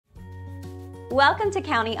Welcome to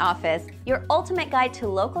County Office, your ultimate guide to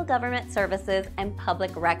local government services and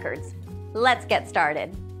public records. Let's get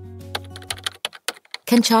started.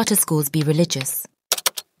 Can charter schools be religious?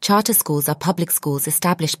 Charter schools are public schools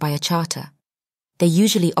established by a charter. They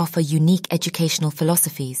usually offer unique educational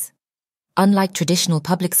philosophies. Unlike traditional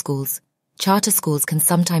public schools, charter schools can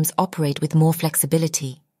sometimes operate with more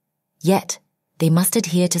flexibility. Yet, they must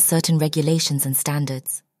adhere to certain regulations and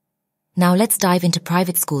standards. Now let's dive into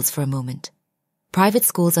private schools for a moment. Private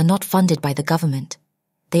schools are not funded by the government.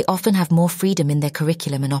 They often have more freedom in their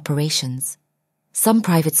curriculum and operations. Some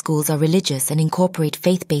private schools are religious and incorporate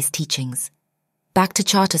faith-based teachings. Back to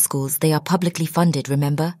charter schools, they are publicly funded,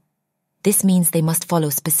 remember? This means they must follow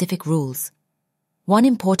specific rules. One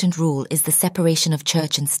important rule is the separation of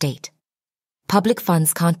church and state. Public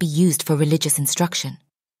funds can't be used for religious instruction.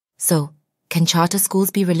 So, can charter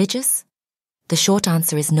schools be religious? The short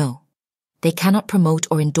answer is no. They cannot promote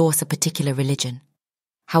or endorse a particular religion.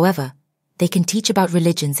 However, they can teach about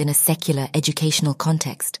religions in a secular educational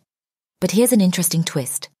context. But here's an interesting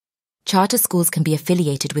twist. Charter schools can be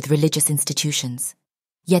affiliated with religious institutions.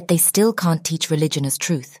 Yet they still can't teach religion as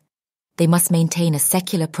truth. They must maintain a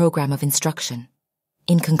secular program of instruction.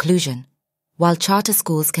 In conclusion, while charter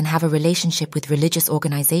schools can have a relationship with religious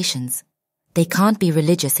organizations, they can't be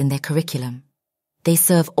religious in their curriculum. They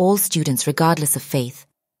serve all students regardless of faith,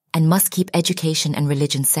 and must keep education and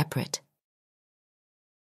religion separate.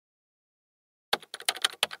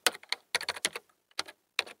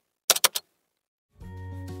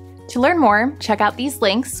 To learn more, check out these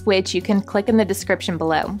links, which you can click in the description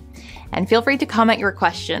below. And feel free to comment your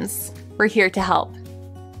questions. We're here to help.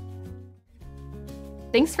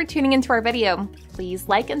 Thanks for tuning into our video. Please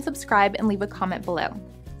like and subscribe and leave a comment below.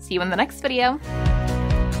 See you in the next video.